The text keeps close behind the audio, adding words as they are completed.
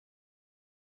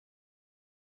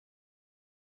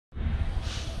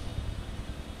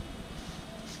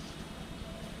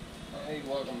Hey,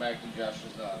 welcome back to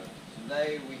Josh's Auto.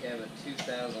 Today we have a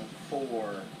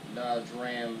 2004 Dodge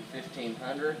Ram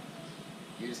 1500.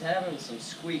 He was having some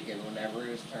squeaking whenever he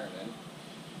was turning.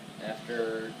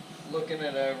 After looking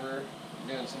it over,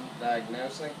 doing some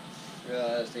diagnosing,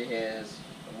 realized he has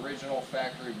original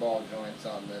factory ball joints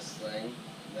on this thing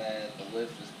that the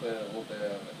lift has put a little bit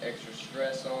of extra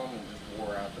stress on and just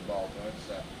wore out the ball joints.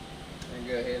 So I'm going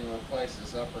to go ahead and replace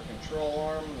this upper control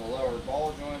arm and the lower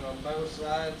ball joint on both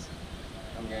sides.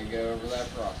 I'm going to go over that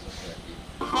process with you.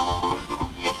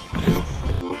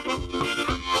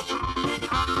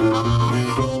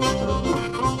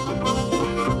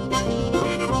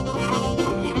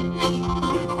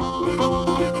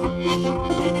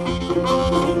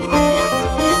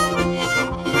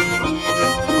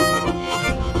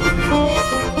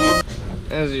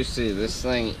 As you see, this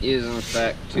thing is in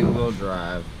fact two-wheel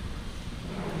drive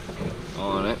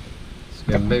on it. It's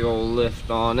got a big old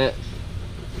lift on it.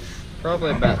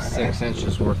 Probably about 6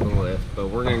 inches worth of lift, but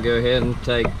we're going to go ahead and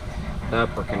take the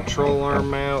upper control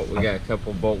arm out. We got a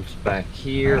couple bolts back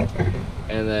here,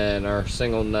 and then our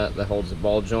single nut that holds the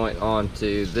ball joint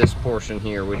onto this portion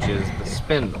here, which is the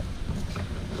spindle.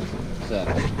 So,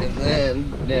 and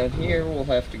then down here we'll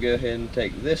have to go ahead and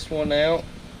take this one out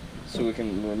so we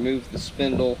can remove the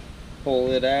spindle,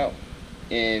 pull it out,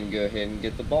 and go ahead and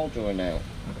get the ball joint out.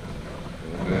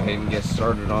 We'll go ahead and get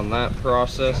started on that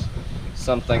process.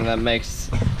 Something that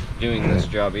makes doing this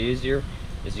job easier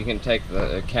is you can take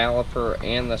the caliper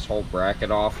and this whole bracket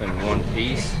off in one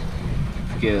piece.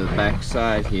 Get to the back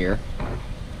side here,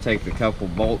 take the couple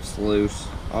bolts loose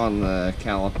on the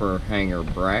caliper hanger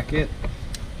bracket,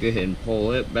 go ahead and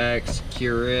pull it back,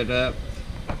 secure it up,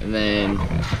 and then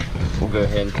we'll go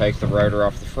ahead and take the rotor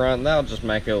off the front. That'll just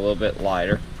make it a little bit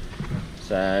lighter.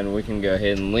 So, and we can go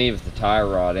ahead and leave the tie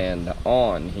rod end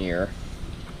on here.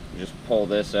 Just pull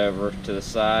this over to the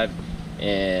side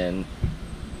and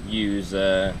use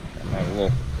a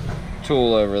little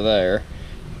tool over there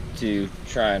to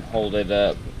try and hold it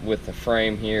up with the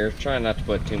frame here. Try not to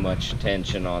put too much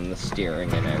tension on the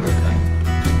steering and everything.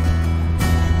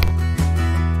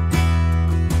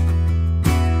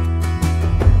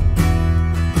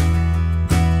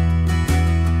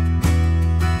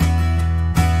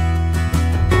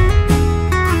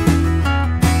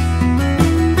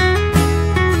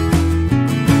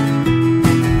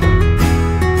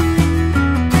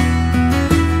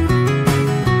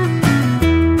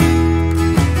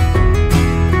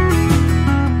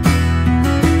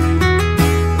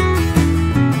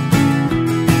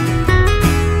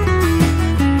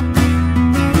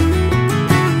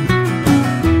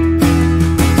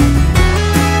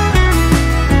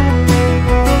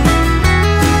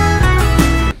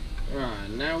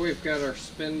 We've got our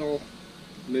spindle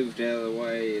moved out of the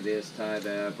way. It is tied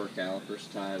up, our caliper's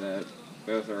tied up.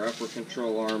 Both our upper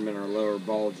control arm and our lower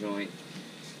ball joint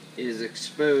is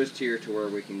exposed here to where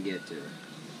we can get to it.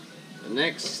 The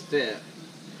next step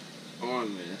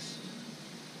on this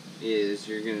is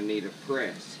you're going to need a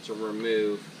press to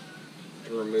remove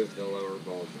the lower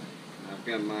ball joint. I've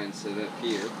got mine set up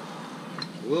here.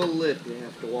 A little lip you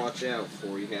have to watch out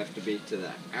for. You have to be to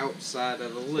the outside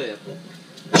of the lip.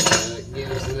 It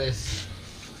gives this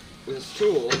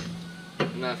tool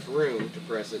enough room to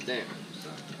press it down. So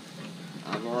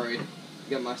I've already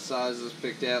got my sizes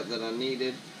picked out that I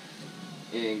needed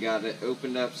and got it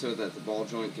opened up so that the ball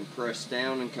joint can press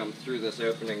down and come through this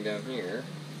opening down here.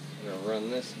 I'm going to run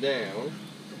this down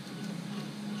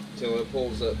until it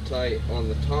pulls up tight on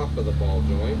the top of the ball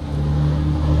joint.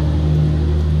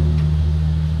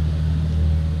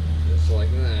 Just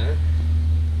like that.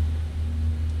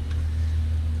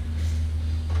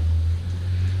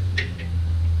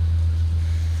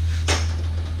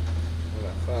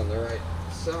 Find the right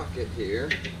socket here.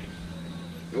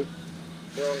 Nope,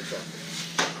 wrong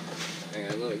socket.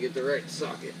 Hang on, let me get the right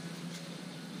socket.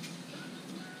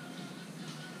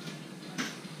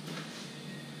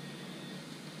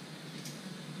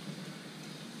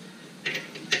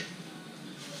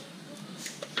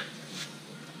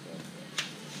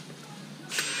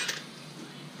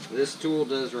 This tool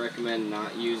does recommend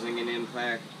not using an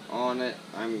impact on it.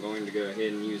 I'm going to go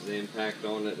ahead and use the impact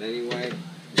on it anyway.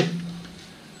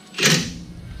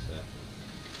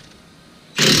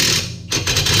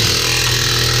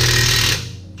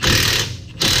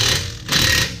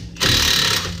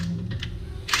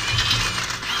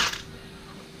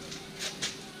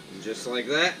 Just like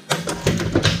that.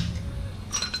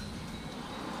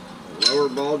 The lower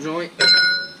ball joint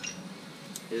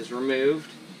is removed.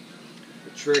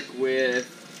 The trick with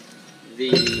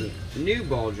the new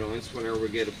ball joints, whenever we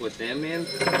get to put them in,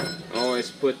 I always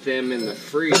put them in the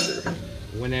freezer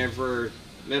whenever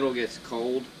metal gets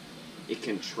cold, it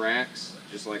contracts,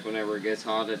 just like whenever it gets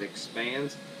hot it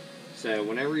expands. So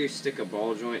whenever you stick a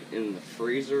ball joint in the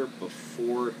freezer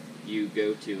before you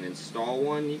go to install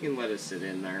one, you can let it sit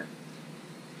in there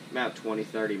about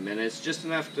 20-30 minutes, just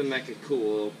enough to make it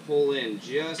cool. It'll pull in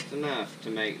just enough to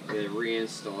make the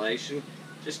reinstallation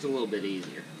just a little bit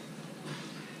easier.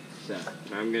 So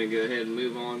I'm going to go ahead and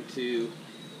move on to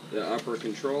the upper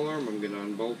control arm. I'm going to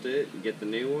unbolt it and get the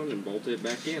new one and bolt it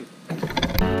back in.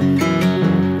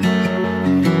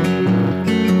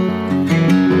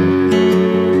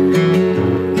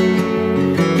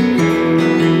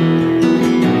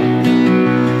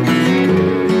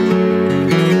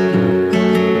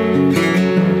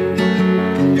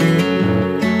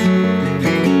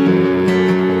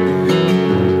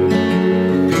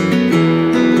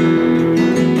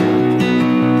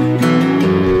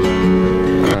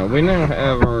 We now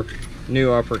have our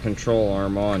new upper control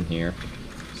arm on here,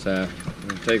 so I'm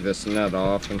going to take this nut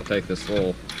off and take this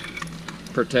little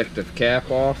protective cap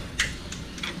off.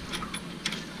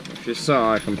 If you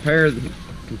saw, I compared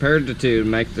the two to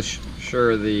make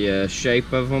sure the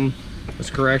shape of them was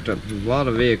correct. A lot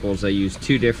of vehicles, they use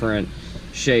two different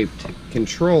shaped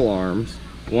control arms,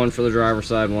 one for the driver's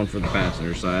side, one for the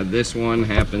passenger side. This one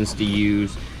happens to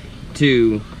use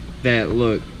two that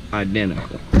look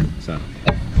identical. So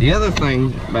the other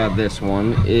thing about this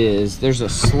one is there's a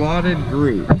slotted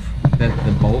groove that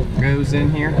the bolt goes in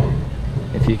here.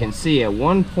 If you can see, at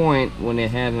one point when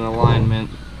it had an alignment,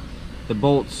 the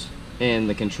bolts and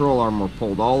the control arm were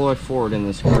pulled all the way forward in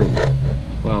this groove.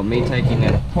 Well, me taking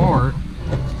it apart,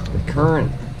 the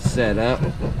current setup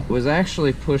was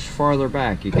actually pushed farther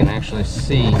back. You can actually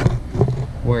see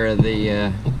where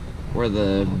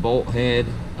the bolt head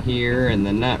here and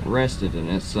the nut rested in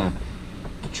it. So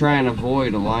to try and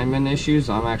avoid alignment issues,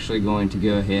 I'm actually going to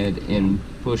go ahead and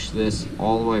push this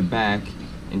all the way back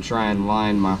and try and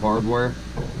line my hardware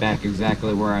back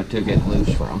exactly where I took it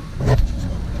loose from.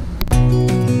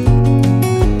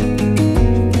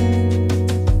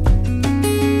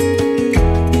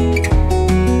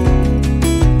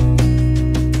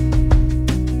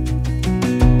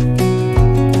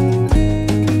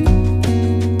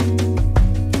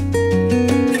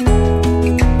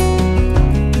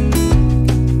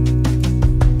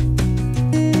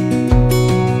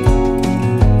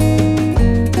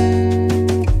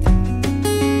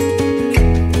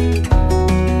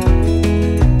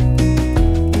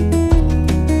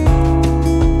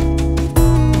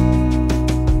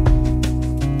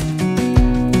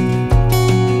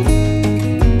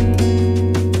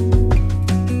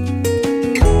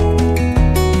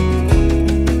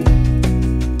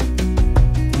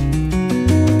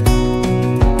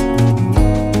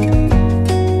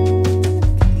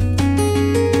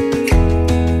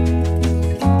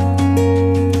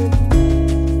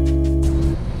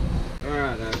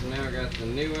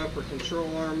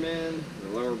 Control arm in, the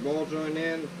lower ball joint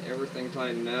in, everything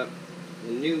tightened up.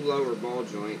 The new lower ball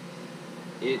joint,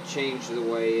 it changed the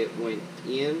way it went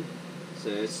in, so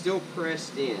it's still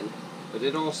pressed in, but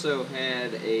it also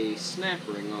had a snap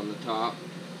ring on the top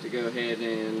to go ahead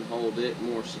and hold it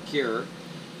more secure.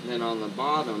 And then on the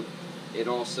bottom, it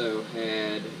also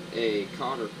had a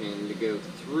cotter pin to go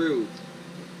through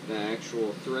the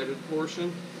actual threaded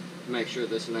portion to make sure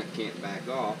this nut can't back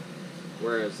off.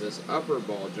 Whereas this upper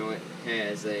ball joint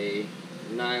has a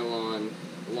nylon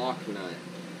lock nut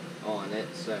on it,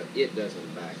 so it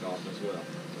doesn't back off as well.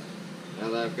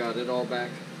 Now that I've got it all back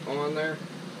on there,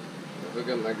 I'll hook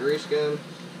up my grease gun,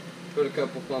 put a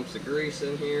couple pumps of grease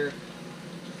in here.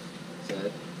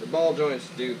 So the ball joints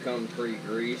do come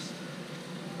pre-greased,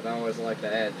 but I always like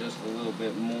to add just a little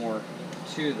bit more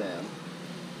to them,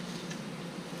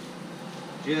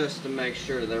 just to make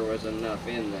sure there was enough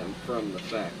in them from the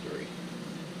factory.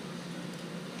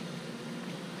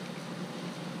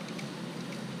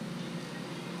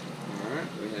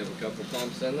 We have a couple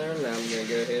pumps in there. Now I'm going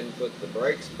to go ahead and put the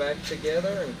brakes back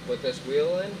together and put this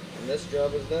wheel in, and this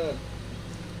job is done.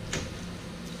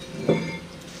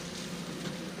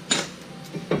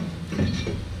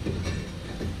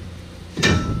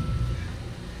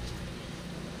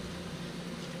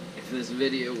 If this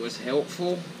video was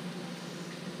helpful,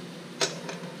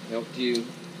 helped you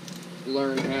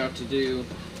learn how to do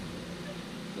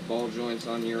the ball joints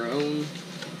on your own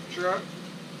truck,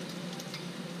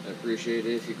 I appreciate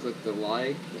it if you click the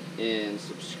like and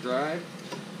subscribe.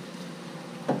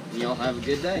 Y'all have a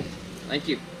good day. Thank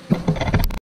you.